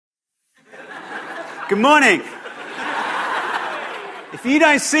Good morning. If you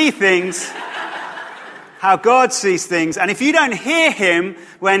don't see things how God sees things, and if you don't hear him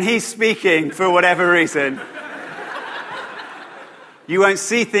when he's speaking for whatever reason, you won't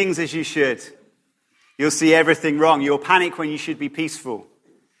see things as you should. You'll see everything wrong. You'll panic when you should be peaceful.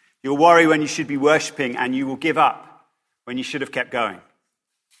 You'll worry when you should be worshipping, and you will give up when you should have kept going.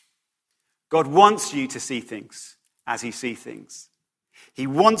 God wants you to see things as he sees things. He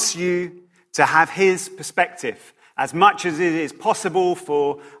wants you to have his perspective as much as it is possible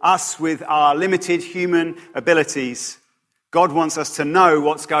for us with our limited human abilities. God wants us to know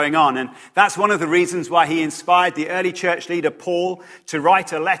what's going on. And that's one of the reasons why he inspired the early church leader Paul to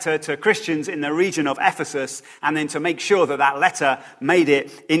write a letter to Christians in the region of Ephesus, and then to make sure that that letter made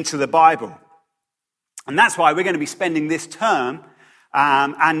it into the Bible. And that's why we're going to be spending this term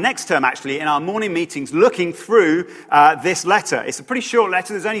and next term, actually, in our morning meetings, looking through this letter. It's a pretty short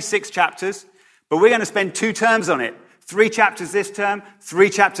letter. There's only 6 chapters, but we're going to spend 2 terms on it. 3 chapters this term, 3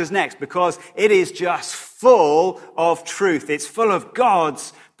 chapters next, because it is just full of truth. It's full of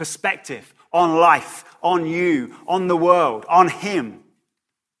God's perspective on life, on you, on the world, on him.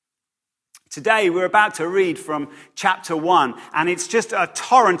 Today, we're about to read from chapter 1, and it's just a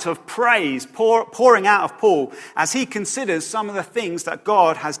torrent of praise pouring out of Paul as he considers some of the things that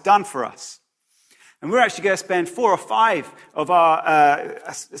God has done for us. And we're actually going to spend 4 or 5 of our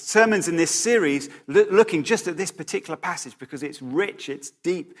sermons in this series looking just at this particular passage, because it's rich, it's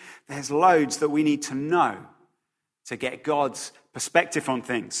deep. There's loads that we need to know to get God's perspective on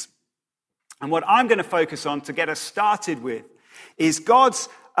things. And what I'm going to focus on to get us started with is God's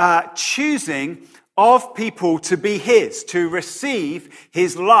choosing of people to be his, to receive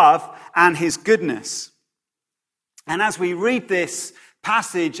his love and his goodness. And as we read this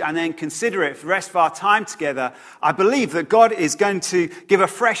passage and then consider it for the rest of our time together, I believe that God is going to give a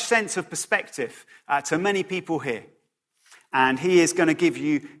fresh sense of perspective to many people here. And he is going to give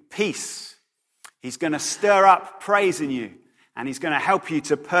you peace. He's going to stir up praise in you, and he's going to help you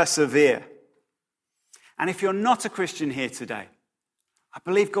to persevere. And if you're not a Christian here today, I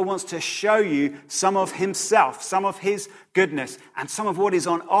believe God wants to show you some of himself, some of his goodness, and some of what is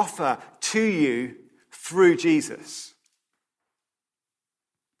on offer to you through Jesus.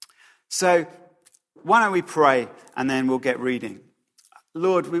 So why don't we pray, and then we'll get reading.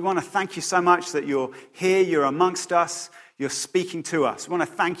 Lord, we want to thank you so much that you're here, you're amongst us, you're speaking to us. We want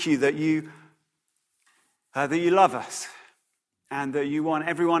to thank you that you love us, and that you want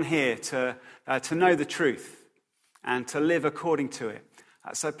everyone here to know the truth and to live according to it.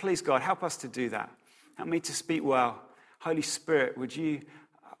 So please, God, help us to do that. Help me to speak well. Holy Spirit, would you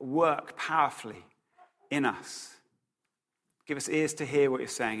work powerfully in us? Give us ears to hear what you're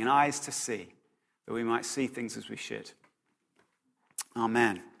saying and eyes to see, that we might see things as we should.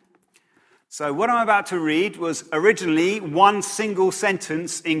 Amen. So what I'm about to read was originally one single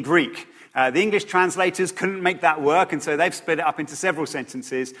sentence in Greek. The English translators couldn't make that work, and so they've split it up into several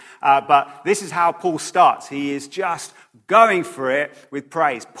sentences. But this is how Paul starts. He is just going for it with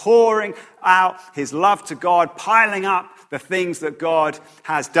praise, pouring out his love to God, piling up the things that God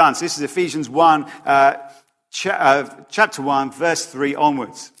has done. So this is Ephesians 1, chapter 1, verse 3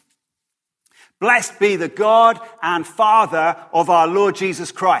 onwards. Blessed be the God and Father of our Lord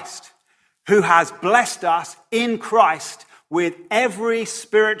Jesus Christ, who has blessed us in Christ with every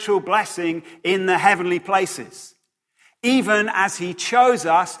spiritual blessing in the heavenly places, even as he chose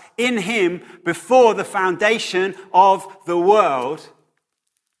us in him before the foundation of the world,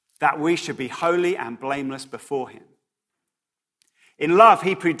 that we should be holy and blameless before him. In love,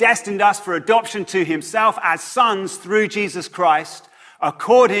 he predestined us for adoption to himself as sons through Jesus Christ,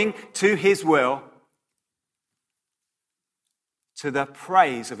 according to his will, to the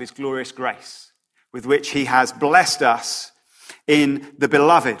praise of his glorious grace, with which he has blessed us in the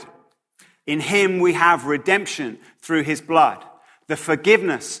beloved. In him we have redemption through his blood, the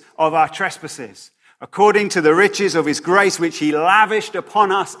forgiveness of our trespasses, according to the riches of his grace, which he lavished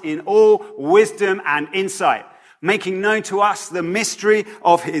upon us in all wisdom and insight, making known to us the mystery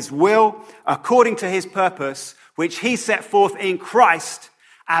of his will, according to his purpose, which he set forth in Christ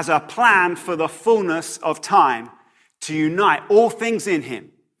as a plan for the fullness of time, to unite all things in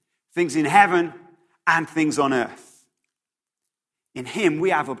him, things in heaven and things on earth. In him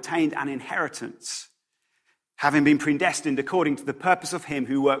we have obtained an inheritance, having been predestined according to the purpose of him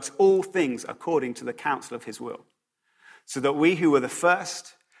who works all things according to the counsel of his will, so that we who were the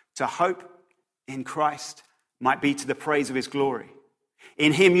first to hope in Christ might be to the praise of his glory.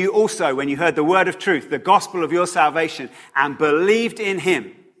 In him you also, when you heard the word of truth, the gospel of your salvation, and believed in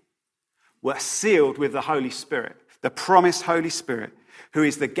him, were sealed with the Holy Spirit, the promised Holy Spirit, who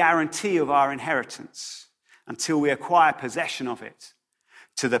is the guarantee of our inheritance until we acquire possession of it,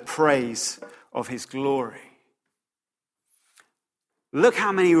 to the praise of his glory. Look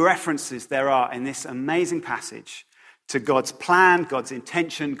how many references there are in this amazing passage to God's plan, God's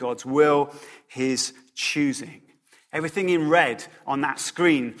intention, God's will, his choosing. Everything in red on that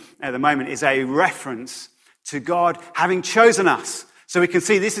screen at the moment is a reference to God having chosen us. So we can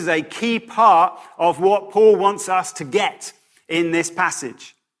see this is a key part of what Paul wants us to get in this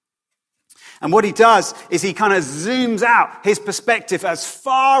passage. And what he does is he kind of zooms out his perspective as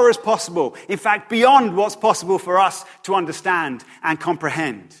far as possible. In fact, beyond what's possible for us to understand and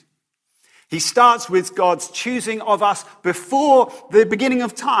comprehend. He starts with God's choosing of us before the beginning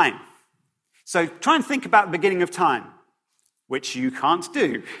of time. So try and think about the beginning of time, which you can't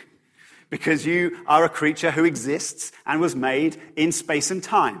do because you are a creature who exists and was made in space and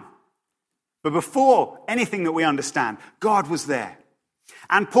time. But before anything that we understand, God was there.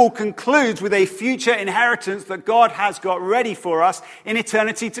 And Paul concludes with a future inheritance that God has got ready for us in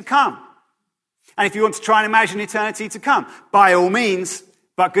eternity to come. And if you want to try and imagine eternity to come, by all means,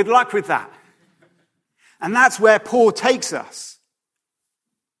 but good luck with that. And that's where Paul takes us.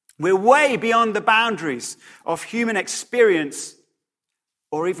 We're way beyond the boundaries of human experience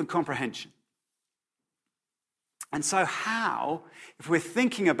or even comprehension. And so how, if we're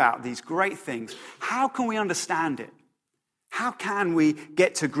thinking about these great things, how can we understand it? How can we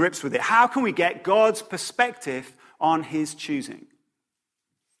get to grips with it? How can we get God's perspective on his choosing?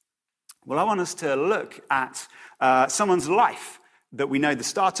 Well, I want us to look at someone's life that we know the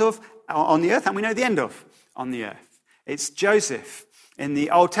start of on the earth and we know the end of on the earth. It's Joseph in the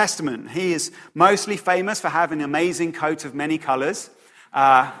Old Testament. He is mostly famous for having an amazing coat of many colors,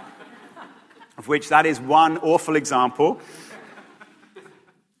 of which that is one awful example.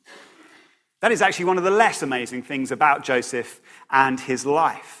 That is actually one of the less amazing things about Joseph and his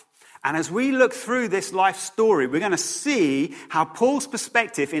life. And as we look through this life story, we're going to see how Paul's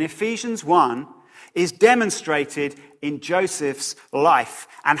perspective in Ephesians 1 is demonstrated in Joseph's life,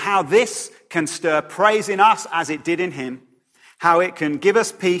 and how this can stir praise in us as it did in him, how it can give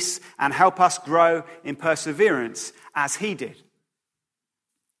us peace and help us grow in perseverance as he did.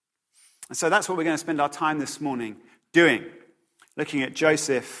 And so that's what we're going to spend our time this morning doing, looking at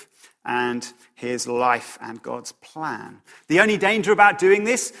Joseph and his life and God's plan. The only danger about doing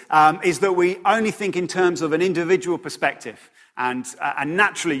this is that we only think in terms of an individual perspective. And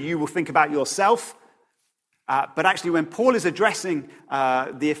naturally, you will think about yourself. But actually, when Paul is addressing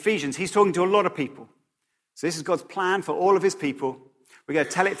the Ephesians, he's talking to a lot of people. So this is God's plan for all of his people. We're going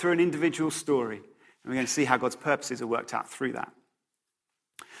to tell it through an individual story. And we're going to see how God's purposes are worked out through that.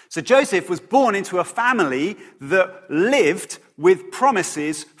 So Joseph was born into a family that lived with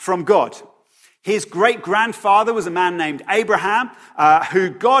promises from God. His great-grandfather was a man named Abraham, who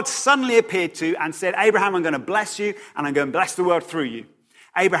God suddenly appeared to and said, Abraham, I'm going to bless you, and I'm going to bless the world through you.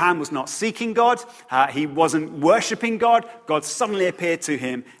 Abraham was not seeking God. He wasn't worshipping God. God suddenly appeared to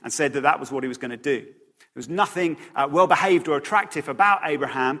him and said that was what he was going to do. There was nothing well-behaved or attractive about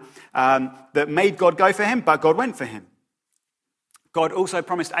Abraham that made God go for him, but God went for him. God also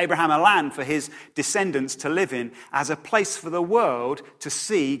promised Abraham a land for his descendants to live in as a place for the world to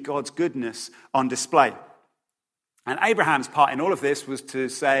see God's goodness on display. And Abraham's part in all of this was to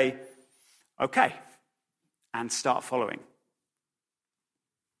say, okay, and start following.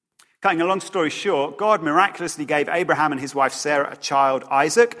 Cutting a long story short, God miraculously gave Abraham and his wife Sarah a child,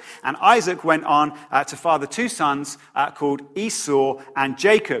 Isaac, and Isaac went on to father two sons called Esau and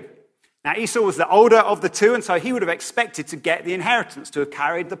Jacob. Now, Esau was the older of the two, and so he would have expected to get the inheritance, to have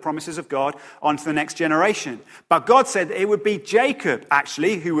carried the promises of God on to the next generation. But God said that it would be Jacob,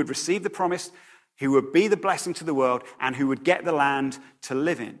 actually, who would receive the promise, who would be the blessing to the world, and who would get the land to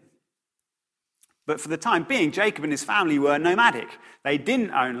live in. But for the time being, Jacob and his family were nomadic. They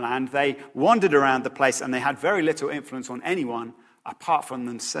didn't own land, they wandered around the place, and they had very little influence on anyone apart from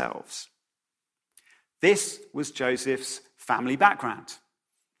themselves. This was Joseph's family background.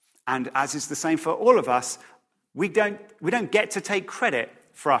 And as is the same for all of us, we don't get to take credit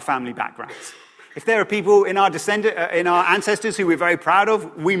for our family backgrounds. If there are people in our ancestors who we're very proud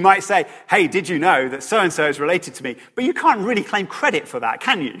of, we might say, hey, did you know that so-and-so is related to me? But you can't really claim credit for that,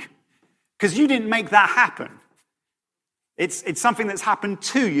 can you? Because you didn't make that happen. It's something that's happened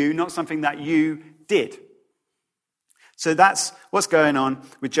to you, not something that you did. So that's what's going on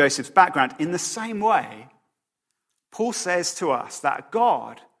with Joseph's background. In the same way, Paul says to us that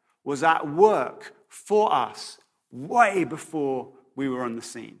God was at work for us way before we were on the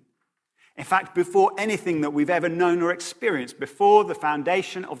scene. In fact, before anything that we've ever known or experienced, before the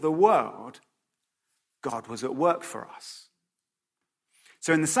foundation of the world, God was at work for us.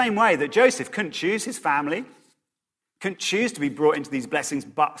 So in the same way that Joseph couldn't choose his family, couldn't choose to be brought into these blessings,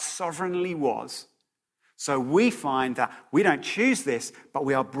 but sovereignly was, so we find that we don't choose this, but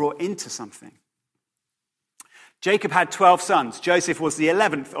we are brought into something. Jacob had 12 sons. Joseph was the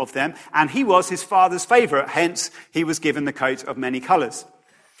 11th of them, and he was his father's favorite. Hence, he was given the coat of many colors.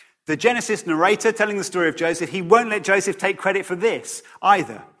 The Genesis narrator telling the story of Joseph, he won't let Joseph take credit for this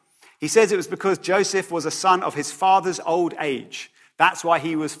either. He says it was because Joseph was a son of his father's old age. That's why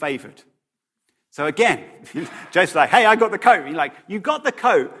he was favored. So again, Joseph's like, hey, I got the coat. You're like, you got the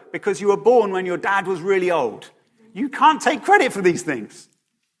coat because you were born when your dad was really old. You can't take credit for these things.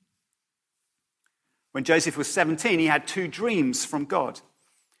 When Joseph was 17, he had 2 dreams from God.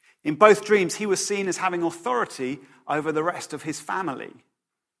 In both dreams, he was seen as having authority over the rest of his family.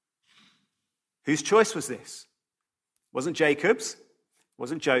 Whose choice was this? It wasn't Jacob's, it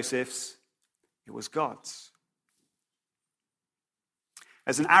wasn't Joseph's, it was God's.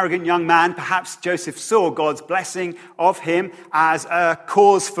 As an arrogant young man, perhaps Joseph saw God's blessing of him as a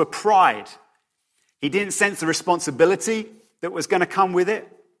cause for pride. He didn't sense the responsibility that was going to come with it.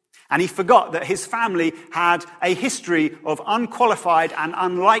 And he forgot that his family had a history of unqualified and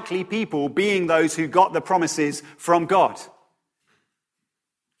unlikely people being those who got the promises from God.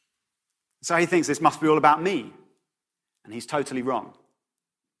 So he thinks this must be all about me. And he's totally wrong.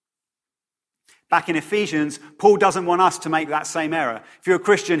 Back in Ephesians, Paul doesn't want us to make that same error. If you're a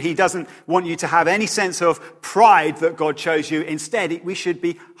Christian, he doesn't want you to have any sense of pride that God chose you. Instead, we should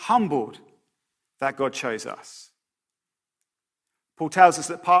be humbled that God chose us. Paul tells us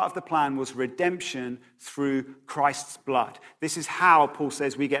that part of the plan was redemption through Christ's blood. This is how, Paul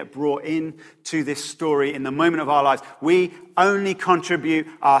says, we get brought into this story in the moment of our lives. We only contribute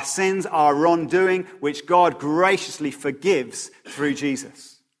our sins, our wrongdoing, which God graciously forgives through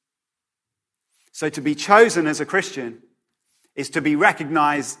Jesus. So to be chosen as a Christian is to be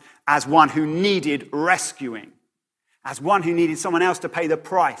recognized as one who needed rescuing, as one who needed someone else to pay the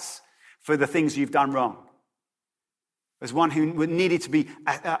price for the things you've done wrong, as one who needed to be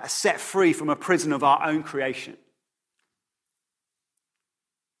set free from a prison of our own creation.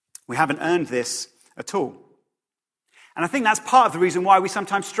 We haven't earned this at all. And I think that's part of the reason why we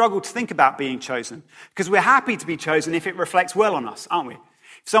sometimes struggle to think about being chosen, because we're happy to be chosen if it reflects well on us, aren't we?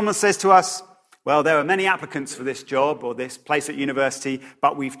 If someone says to us, well, there are many applicants for this job or this place at university,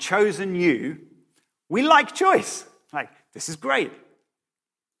 but we've chosen you, we like choice. Like, this is great.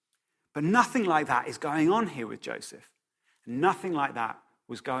 But nothing like that is going on here with Joseph. Nothing like that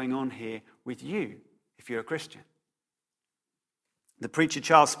was going on here with you, if you're a Christian. The preacher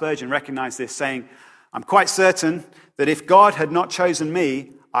Charles Spurgeon recognized this, saying, I'm quite certain that if God had not chosen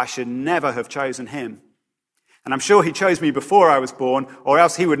me, I should never have chosen him. And I'm sure he chose me before I was born, or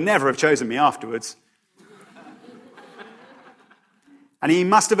else he would never have chosen me afterwards. And he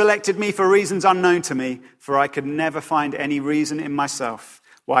must have elected me for reasons unknown to me, for I could never find any reason in myself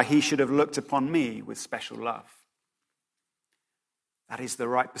why he should have looked upon me with special love. That is the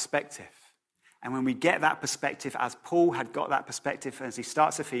right perspective. And when we get that perspective, as Paul had got that perspective as he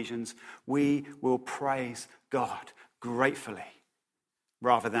starts Ephesians, we will praise God gratefully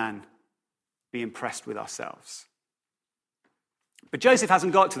rather than be impressed with ourselves. But Joseph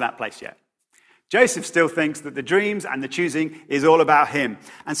hasn't got to that place yet. Joseph still thinks that the dreams and the choosing is all about him.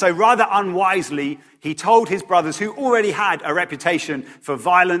 And so rather unwisely, he told his brothers, who already had a reputation for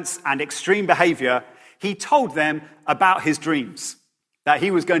violence and extreme behavior, he told them about his dreams, that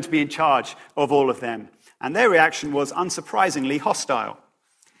he was going to be in charge of all of them. And their reaction was unsurprisingly hostile.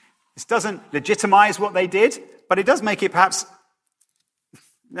 This doesn't legitimize what they did, but it does make it perhaps,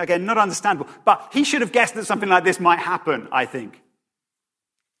 again, not understandable. But he should have guessed that something like this might happen, I think.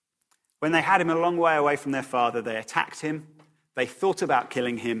 When they had him a long way away from their father, they attacked him. They thought about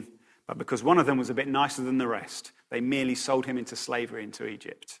killing him, but because one of them was a bit nicer than the rest, they merely sold him into slavery into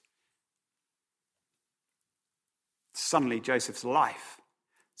Egypt. Suddenly, Joseph's life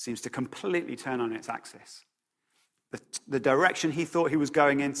seems to completely turn on its axis. The direction he thought he was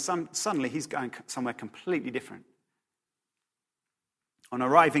going in, suddenly he's going somewhere completely different. On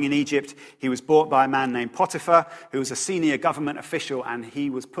arriving in Egypt, he was bought by a man named Potiphar, who was a senior government official, and he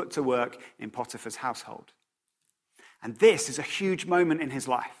was put to work in Potiphar's household. And this is a huge moment in his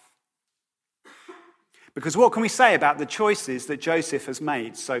life. Because what can we say about the choices that Joseph has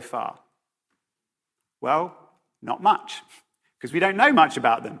made so far? Well, not much, because we don't know much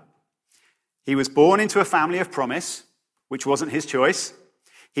about them. He was born into a family of promise, which wasn't his choice.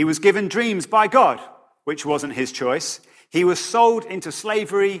 He was given dreams by God, which wasn't his choice. He was sold into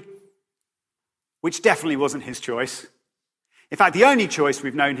slavery, which definitely wasn't his choice. In fact, the only choice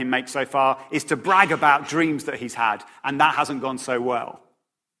we've known him make so far is to brag about dreams that he's had, and that hasn't gone so well.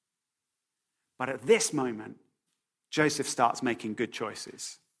 But at this moment, Joseph starts making good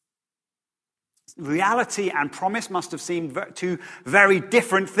choices. Reality and promise must have seemed two very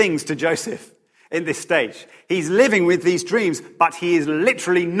different things to Joseph in this stage. He's living with these dreams, but he is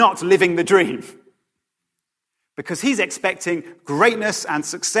literally not living the dream. Because he's expecting greatness and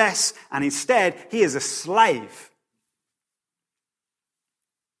success, and instead he is a slave.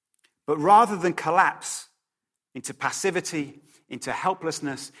 But rather than collapse into passivity, into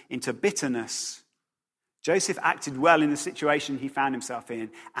helplessness, into bitterness, Joseph acted well in the situation he found himself in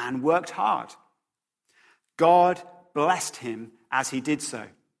and worked hard. God blessed him as he did so.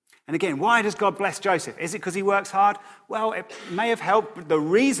 And again, why does God bless Joseph? Is it because he works hard? Well, it may have helped, but the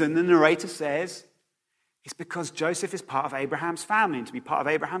reason the narrator says is because Joseph is part of Abraham's family, and to be part of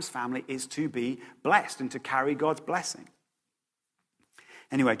Abraham's family is to be blessed and to carry God's blessing.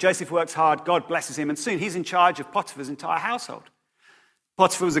 Anyway, Joseph works hard, God blesses him, and soon he's in charge of Potiphar's entire household.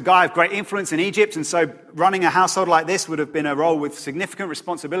 Potiphar was a guy of great influence in Egypt, and so running a household like this would have been a role with significant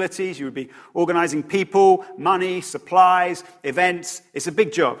responsibilities. You would be organizing people, money, supplies, events. It's a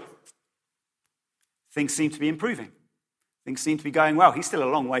big job. Things seem to be improving. Things seem to be going well. He's still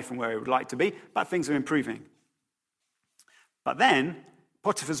a long way from where he would like to be, but things are improving. But then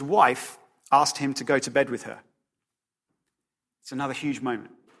Potiphar's wife asked him to go to bed with her. It's another huge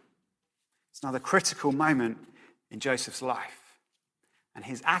moment. It's another critical moment in Joseph's life. And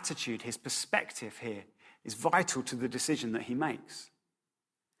his attitude, his perspective here is vital to the decision that he makes.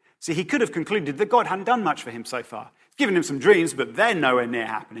 See, he could have concluded that God hadn't done much for him so far. He's given him some dreams, but they're nowhere near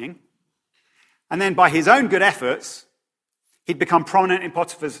happening. And then by his own good efforts, he'd become prominent in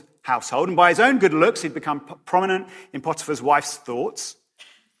Potiphar's household. And by his own good looks, he'd become prominent in Potiphar's wife's thoughts.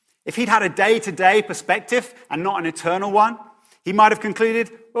 If he'd had a day-to-day perspective and not an eternal one, he might have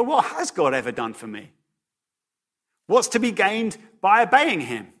concluded, well, what has God ever done for me? What's to be gained by obeying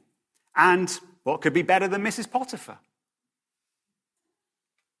him? And what could be better than Mrs. Potiphar?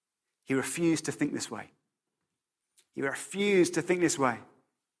 He refused to think this way. He refused to think this way.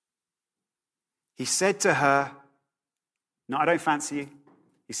 He said to her, no, I don't fancy you.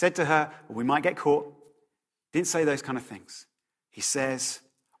 He said to her, well, we might get caught. Didn't say those kind of things. He says,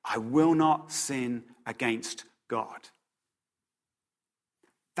 I will not sin against God.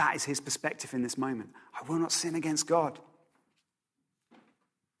 That is his perspective in this moment. I will not sin against God.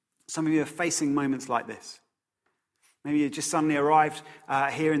 Some of you are facing moments like this. Maybe you just suddenly arrived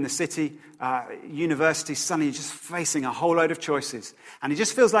here in the city, university, suddenly you're just facing a whole load of choices. And it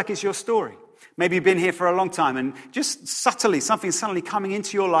just feels like it's your story. Maybe you've been here for a long time and just subtly, something's suddenly coming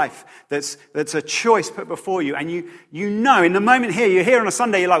into your life that's a choice put before you. And you know, in the moment here, you're here on a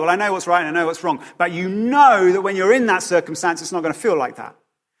Sunday, you're like, well, I know what's right and I know what's wrong. But you know that when you're in that circumstance, it's not going to feel like that.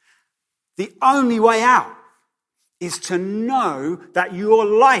 The only way out is to know that your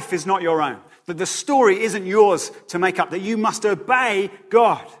life is not your own, that the story isn't yours to make up, that you must obey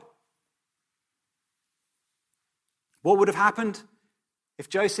God. What would have happened if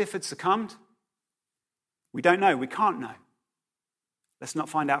Joseph had succumbed? We don't know. We can't know. Let's not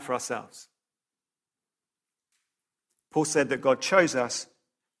find out for ourselves. Paul said that God chose us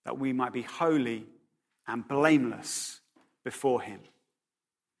that we might be holy and blameless before him.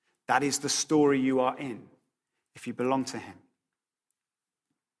 That is the story you are in if you belong to him.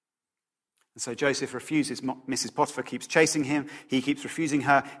 And so Joseph refuses. Mrs. Potiphar keeps chasing him. He keeps refusing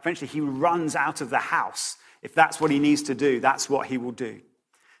her. Eventually he runs out of the house. If that's what he needs to do, that's what he will do.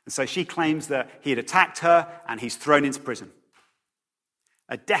 And so she claims that he had attacked her and he's thrown into prison.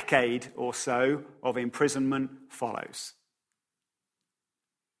 A decade or so of imprisonment follows.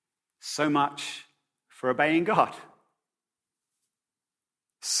 So much for obeying God.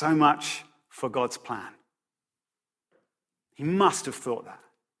 So much for God's plan. He must have thought that,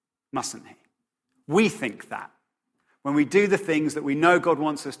 mustn't he? We think that when we do the things that we know God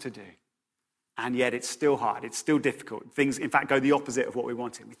wants us to do, and yet it's still hard, it's still difficult. Things, in fact, go the opposite of what we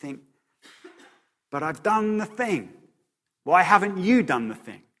wanted. We think, but I've done the thing. Why haven't you done the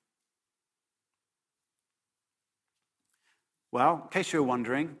thing? Well, in case you're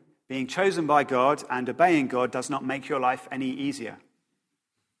wondering, being chosen by God and obeying God does not make your life any easier.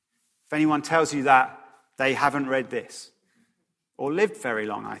 If anyone tells you that, they haven't read this or lived very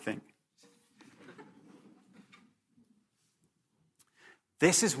long, I think.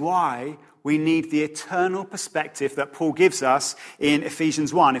 This is why we need the eternal perspective that Paul gives us in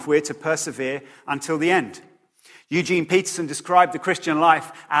Ephesians 1 if we're to persevere until the end. Eugene Peterson described the Christian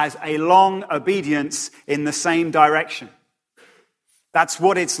life as a long obedience in the same direction. That's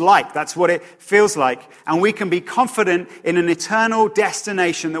what it's like. That's what it feels like. And we can be confident in an eternal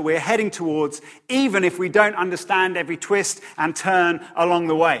destination that we're heading towards, even if we don't understand every twist and turn along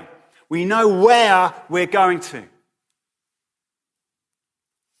the way. We know where we're going to.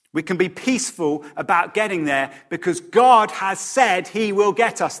 We can be peaceful about getting there because God has said he will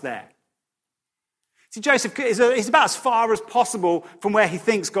get us there. See, Joseph is about as far as possible from where he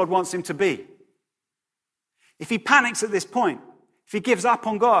thinks God wants him to be. If he panics at this point, if he gives up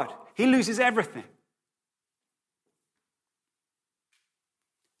on God, he loses everything.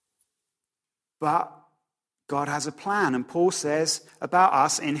 But God has a plan, and Paul says about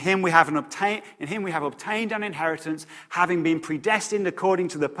us, in him we have obtained an inheritance, having been predestined according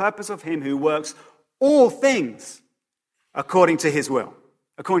to the purpose of him who works all things according to his will,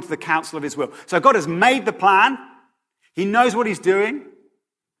 according to the counsel of his will. So God has made the plan, he knows what he's doing,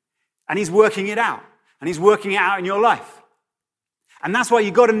 and he's working it out. And he's working it out in your life. And that's why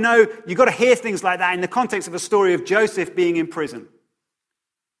you've got to hear things like that in the context of a story of Joseph being in prison.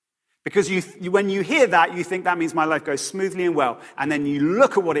 Because when you hear that, you think that means my life goes smoothly and well. And then you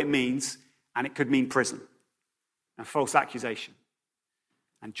look at what it means, and it could mean prison, and false accusation,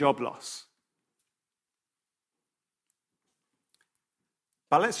 and job loss.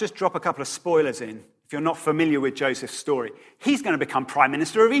 But let's just drop a couple of spoilers in. If you're not familiar with Joseph's story, he's going to become Prime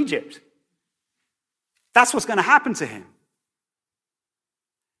Minister of Egypt. That's what's going to happen to him.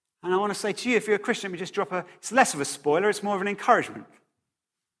 And I want to say to you, if you're a Christian, let me just it's less of a spoiler, it's more of an encouragement.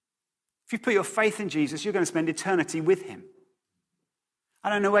 If you put your faith in Jesus, you're going to spend eternity with him. I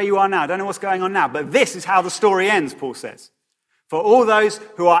don't know where you are now, I don't know what's going on now, but this is how the story ends, Paul says. For all those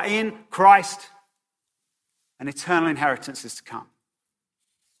who are in Christ, an eternal inheritance is to come.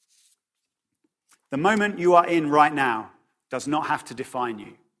 The moment you are in right now does not have to define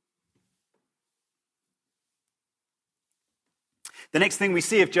you. The next thing we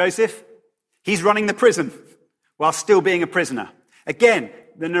see of Joseph, he's running the prison while still being a prisoner. Again,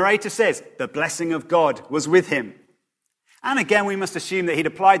 the narrator says, the blessing of God was with him. And again, we must assume that he'd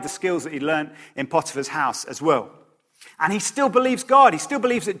applied the skills that he'd learned in Potiphar's house as well. And he still believes God. He still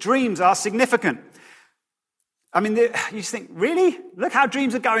believes that dreams are significant. I mean, you just think, really? Look how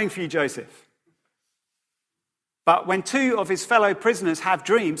dreams are going for you, Joseph. But when two of his fellow prisoners have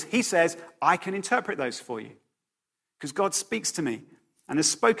dreams, he says, I can interpret those for you. Because God speaks to me and has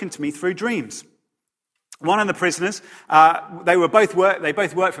spoken to me through dreams. One of the prisoners, they both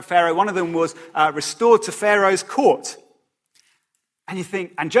worked for Pharaoh. One of them was restored to Pharaoh's court. And you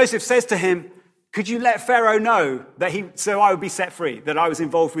think, and Joseph says to him, could you let Pharaoh know so I would be set free, that I was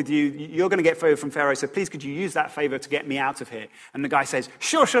involved with you? You're going to get favor from Pharaoh, so please could you use that favor to get me out of here? And the guy says,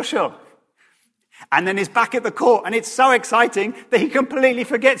 sure. And then he's back at the court, and it's so exciting that he completely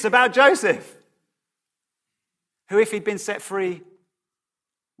forgets about Joseph, who, if he'd been set free,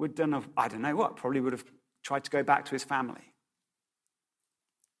 would have done, I don't know what, probably would have tried to go back to his family.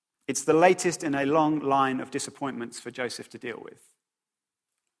 It's the latest in a long line of disappointments for Joseph to deal with.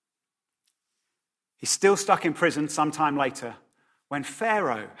 He's still stuck in prison sometime later when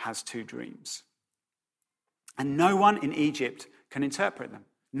Pharaoh has two dreams. And no one in Egypt can interpret them.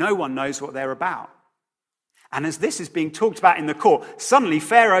 No one knows what they're about. And as this is being talked about in the court, suddenly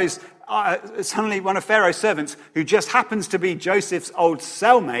one of Pharaoh's servants, who just happens to be Joseph's old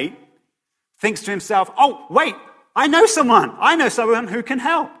cellmate, thinks to himself, oh, wait, I know someone who can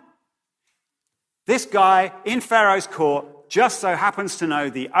help. This guy in Pharaoh's court just so happens to know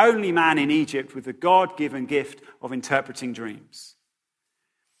the only man in Egypt with the God-given gift of interpreting dreams.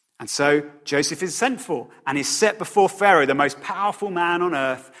 And so Joseph is sent for and is set before Pharaoh, the most powerful man on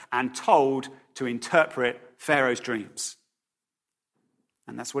earth, and told to interpret Pharaoh's dreams.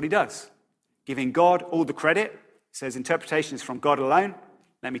 And that's what he does, giving God all the credit. He says interpretation is from God alone.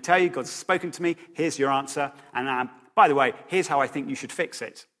 Let me tell you, God's spoken to me. Here's your answer. And by the way, here's how I think you should fix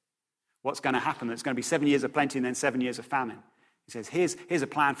it. What's going to happen? There's going to be 7 years of plenty and then 7 years of famine. He says, here's a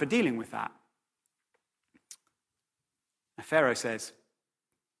plan for dealing with that. And Pharaoh says,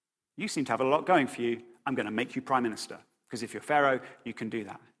 you seem to have a lot going for you. I'm going to make you prime minister. Because if you're Pharaoh, you can do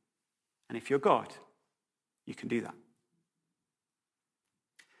that. And if you're God, you can do that.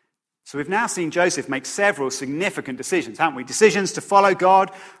 So we've now seen Joseph make several significant decisions, haven't we? Decisions to follow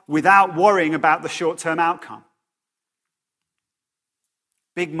God without worrying about the short-term outcome.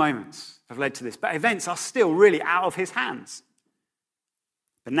 Big moments have led to this, but events are still really out of his hands.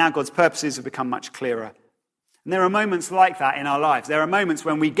 But now God's purposes have become much clearer. And there are moments like that in our lives. There are moments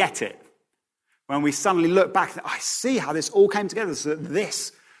when we get it, when we suddenly look back and I see how this all came together so that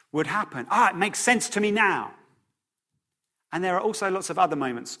this would happen. It makes sense to me now. And there are also lots of other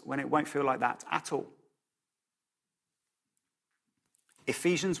moments when it won't feel like that at all.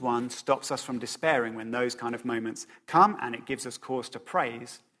 Ephesians 1 stops us from despairing when those kind of moments come, and it gives us cause to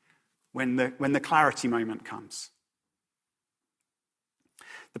praise when the clarity moment comes.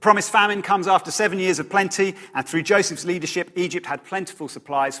 The promised famine comes after 7 years of plenty, and through Joseph's leadership, Egypt had plentiful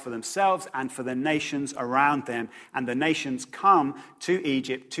supplies for themselves and for the nations around them. And the nations come to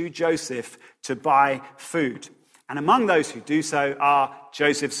Egypt, to Joseph, to buy food. And among those who do so are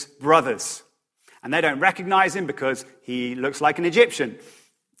Joseph's brothers. And they don't recognize him because he looks like an Egyptian.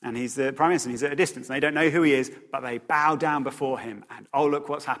 And he's the prime minister, and he's at a distance, and they don't know who he is, but they bow down before him. And oh, look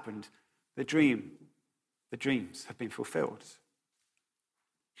what's happened. The dreams have been fulfilled.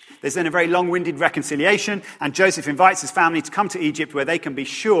 There's then a very long-winded reconciliation, and Joseph invites his family to come to Egypt where they can be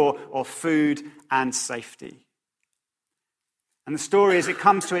sure of food and safety. And the story, as it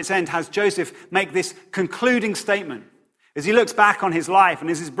comes to its end, has Joseph make this concluding statement. As he looks back on his life,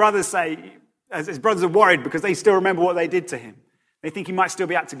 and as his brothers are worried because they still remember what they did to him. They think he might still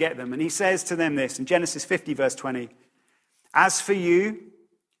be out to get them. And he says to them this in Genesis 50, verse 20, "As for you,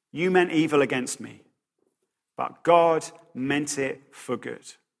 you meant evil against me, but God meant it for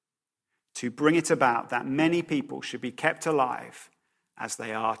good, to bring it about that many people should be kept alive as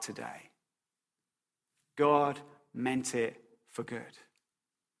they are today." God meant it for good.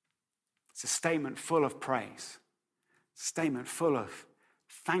 It's a statement full of praise, a statement full of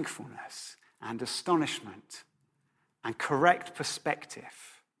thankfulness and astonishment and correct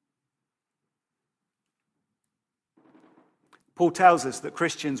perspective. Paul tells us that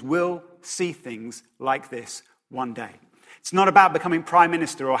Christians will see things like this one day. It's not about becoming prime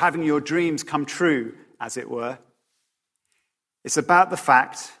minister or having your dreams come true, as it were. It's about the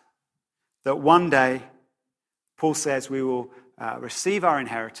fact that one day, Paul says, we will receive our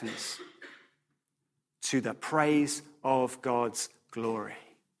inheritance to the praise of God's glory.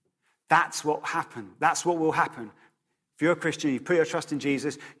 That's what happened. That's what will happen. If you're a Christian, you put your trust in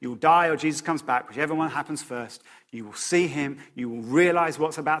Jesus, you'll die or Jesus comes back, whichever one happens first. You will see him, you will realize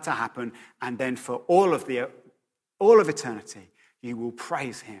what's about to happen, and then for all of eternity, you will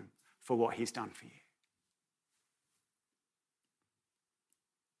praise him for what he's done for you.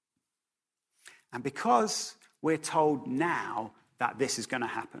 And because we're told now that this is going to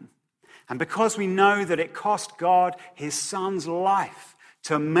happen, and because we know that it cost God his son's life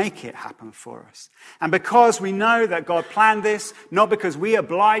to make it happen for us, and because we know that God planned this, not because we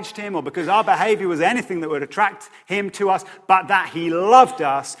obliged him or because our behavior was anything that would attract him to us, but that he loved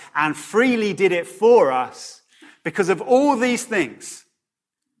us and freely did it for us, because of all these things,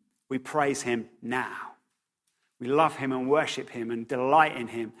 we praise him now. We love him and worship him and delight in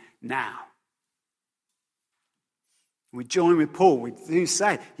him now. We join with Paul. We do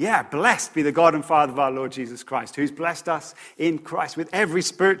say, blessed be the God and Father of our Lord Jesus Christ, who's blessed us in Christ with every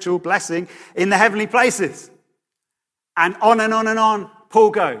spiritual blessing in the heavenly places. And on and on and on, Paul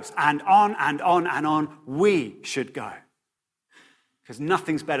goes. And on and on and on we should go. Because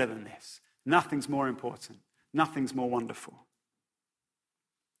nothing's better than this. Nothing's more important. Nothing's more wonderful.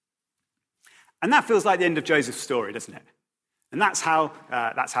 And that feels like the end of Joseph's story, doesn't it? And that's how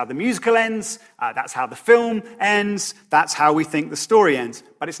the musical ends, that's how the film ends, that's how we think the story ends.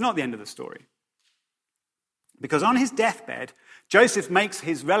 But it's not the end of the story. Because on his deathbed, Joseph makes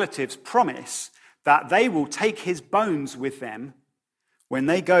his relatives promise that they will take his bones with them when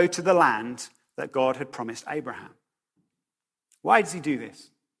they go to the land that God had promised Abraham. Why does he do this?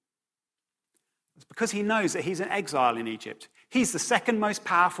 It's because he knows that he's an exile in Egypt. He's the second most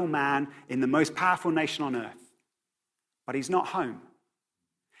powerful man in the most powerful nation on earth. But he's not home.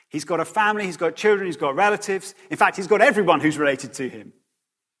 He's got a family, he's got children, he's got relatives. In fact, he's got everyone who's related to him.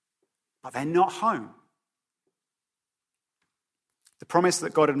 But they're not home. The promise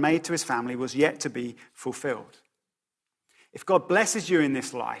that God had made to his family was yet to be fulfilled. If God blesses you in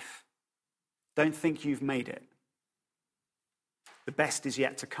this life, don't think you've made it. The best is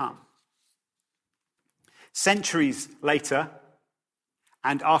yet to come. Centuries later,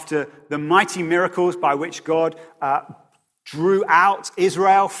 and after the mighty miracles by which God drew out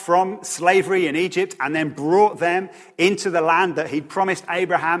Israel from slavery in Egypt and then brought them into the land that he'd promised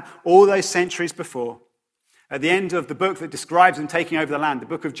Abraham all those centuries before. At the end of the book that describes them taking over the land, the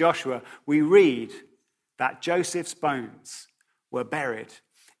book of Joshua, we read that Joseph's bones were buried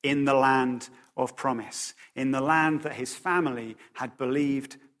in the land of promise, in the land that his family had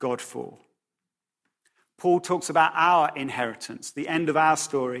believed God for. Paul talks about our inheritance, the end of our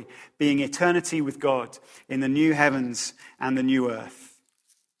story, being eternity with God in the new heavens and the new earth.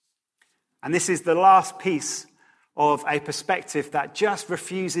 And this is the last piece of a perspective that just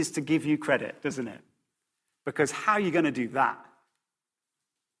refuses to give you credit, doesn't it? Because how are you going to do that?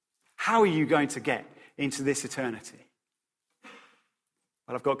 How are you going to get into this eternity?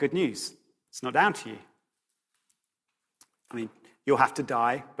 Well, I've got good news. It's not down to you. I mean, you'll have to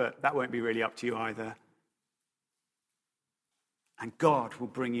die, but that won't be really up to you either. And God will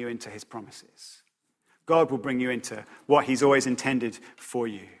bring you into his promises. God will bring you into what he's always intended for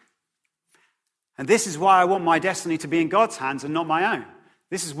you. And this is why I want my destiny to be in God's hands and not my own.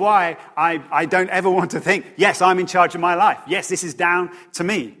 This is why I don't ever want to think, yes, I'm in charge of my life. Yes, this is down to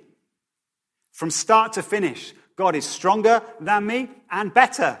me. From start to finish, God is stronger than me and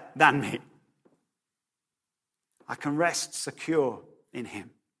better than me. I can rest secure in him.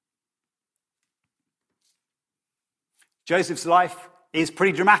 Joseph's life is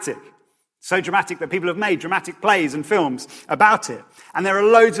pretty dramatic. So dramatic that people have made dramatic plays and films about it. And there are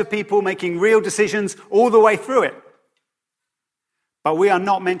loads of people making real decisions all the way through it. But we are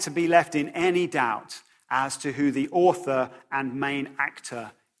not meant to be left in any doubt as to who the author and main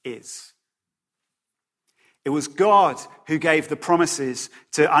actor is. It was God who gave the promises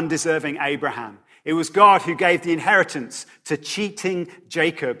to undeserving Abraham. It was God who gave the inheritance to cheating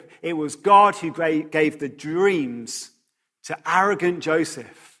Jacob. It was God who gave the dreams to arrogant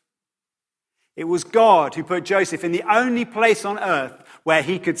Joseph. It was God who put Joseph in the only place on earth where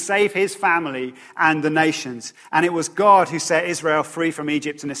he could save his family and the nations. And it was God who set Israel free from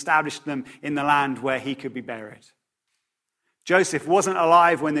Egypt and established them in the land where he could be buried. Joseph wasn't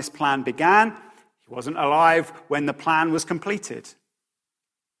alive when this plan began. He wasn't alive when the plan was completed.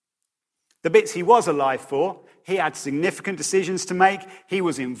 The bits he was alive for, he had significant decisions to make. He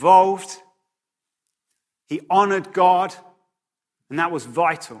was involved. He honored God, and that was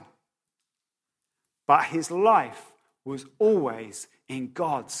vital. But his life was always in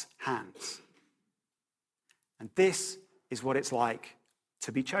God's hands. And this is what it's like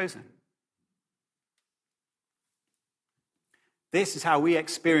to be chosen. This is how we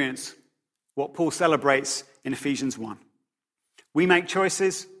experience what Paul celebrates in Ephesians 1. We make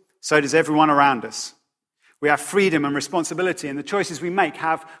choices, so does everyone around us. We have freedom and responsibility, and the choices we make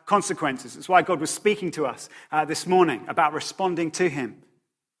have consequences. That's why God was speaking to us this morning about responding to him.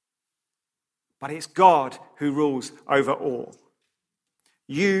 But it's God who rules over all.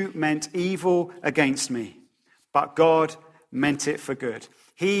 You meant evil against me, but God meant it for good.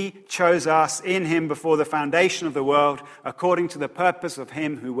 He chose us in him before the foundation of the world, according to the purpose of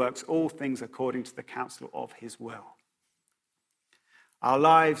him who works all things according to the counsel of his will. Our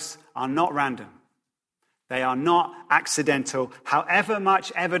lives are not random. They are not accidental, however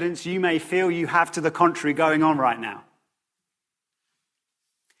much evidence you may feel you have to the contrary going on right now.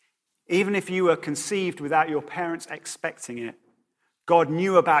 Even if you were conceived without your parents expecting it, God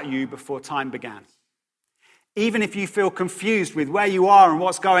knew about you before time began. Even if you feel confused with where you are and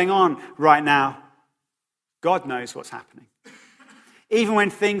what's going on right now, God knows what's happening. Even when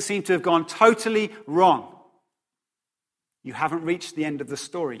things seem to have gone totally wrong, you haven't reached the end of the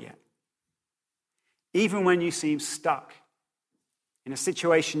story yet. Even when you seem stuck in a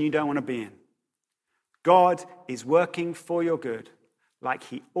situation you don't want to be in, God is working for your good, like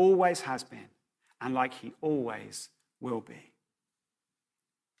he always has been and like he always will be.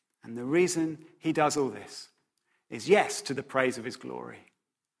 And the reason he does all this is, yes, to the praise of his glory,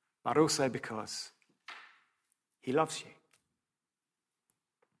 but also because he loves you.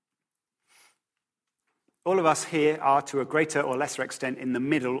 All of us here are, to a greater or lesser extent, in the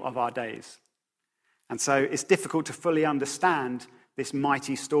middle of our days. And so it's difficult to fully understand this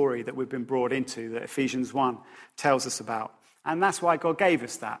mighty story that we've been brought into, that Ephesians 1 tells us about. And that's why God gave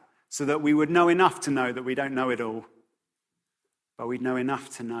us that, so that we would know enough to know that we don't know it all, but we'd know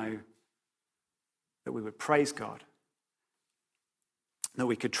enough to know that we would praise God, that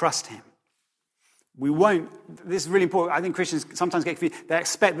we could trust him. We won't, this is really important, I think Christians sometimes get confused. They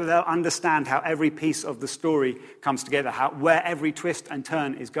expect that they'll understand how every piece of the story comes together, where every twist and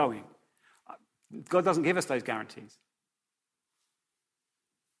turn is going. God doesn't give us those guarantees.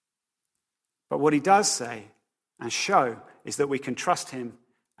 But what he does say and show is that we can trust him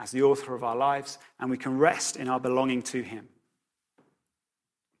as the author of our lives, and we can rest in our belonging to him.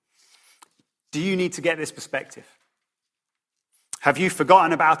 Do you need to get this perspective? Have you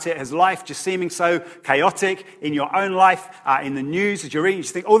forgotten about it? Has life just seeming so chaotic in your own life, in the news, as you're reading, you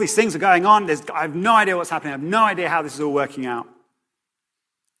think all these things are going on, I have no idea what's happening, I have no idea how this is all working out.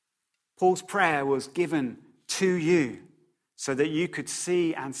 Paul's prayer was given to you so that you could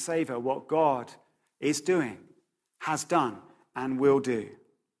see and savor what God is doing, has done, and will do.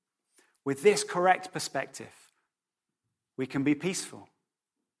 With this correct perspective, we can be peaceful,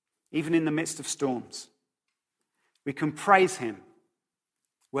 even in the midst of storms. We can praise him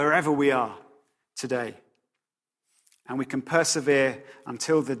wherever we are today. And we can persevere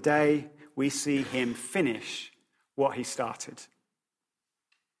until the day we see him finish what he started.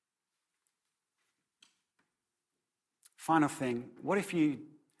 Final thing, what if you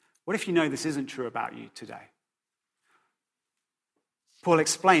know this isn't true about you today? Paul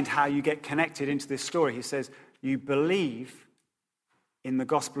explained how you get connected into this story. He says, you believe in the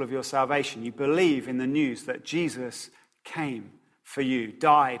gospel of your salvation. You believe in the news that Jesus came for you,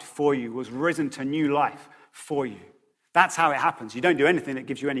 died for you, was risen to new life for you. That's how it happens. You don't do anything that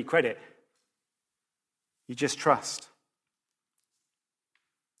gives you any credit. You just trust.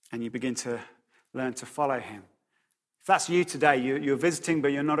 And you begin to learn to follow him. If that's you today, you're visiting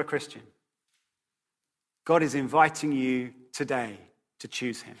but you're not a Christian, God is inviting you today to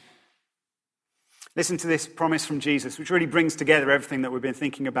choose him. Listen to this promise from Jesus, which really brings together everything that we've been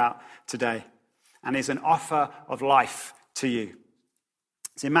thinking about today and is an offer of life to you.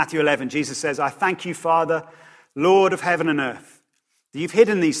 It's in Matthew 11. Jesus says, I thank you, Father, Lord of heaven and earth, that you've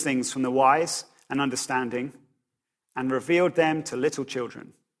hidden these things from the wise and understanding and revealed them to little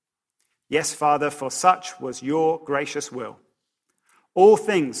children. Yes, Father, for such was your gracious will. All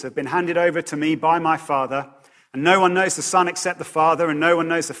things have been handed over to me by my Father, and no one knows the Son except the Father, and no one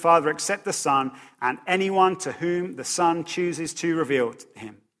knows the Father except the Son, and anyone to whom the Son chooses to reveal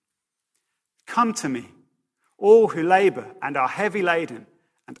him. Come to me, all who labor and are heavy laden,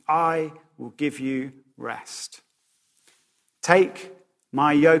 and I will give you rest. Take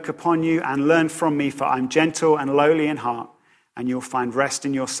my yoke upon you and learn from me, for I'm gentle and lowly in heart, and you'll find rest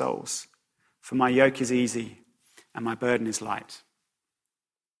in your souls. For my yoke is easy and my burden is light.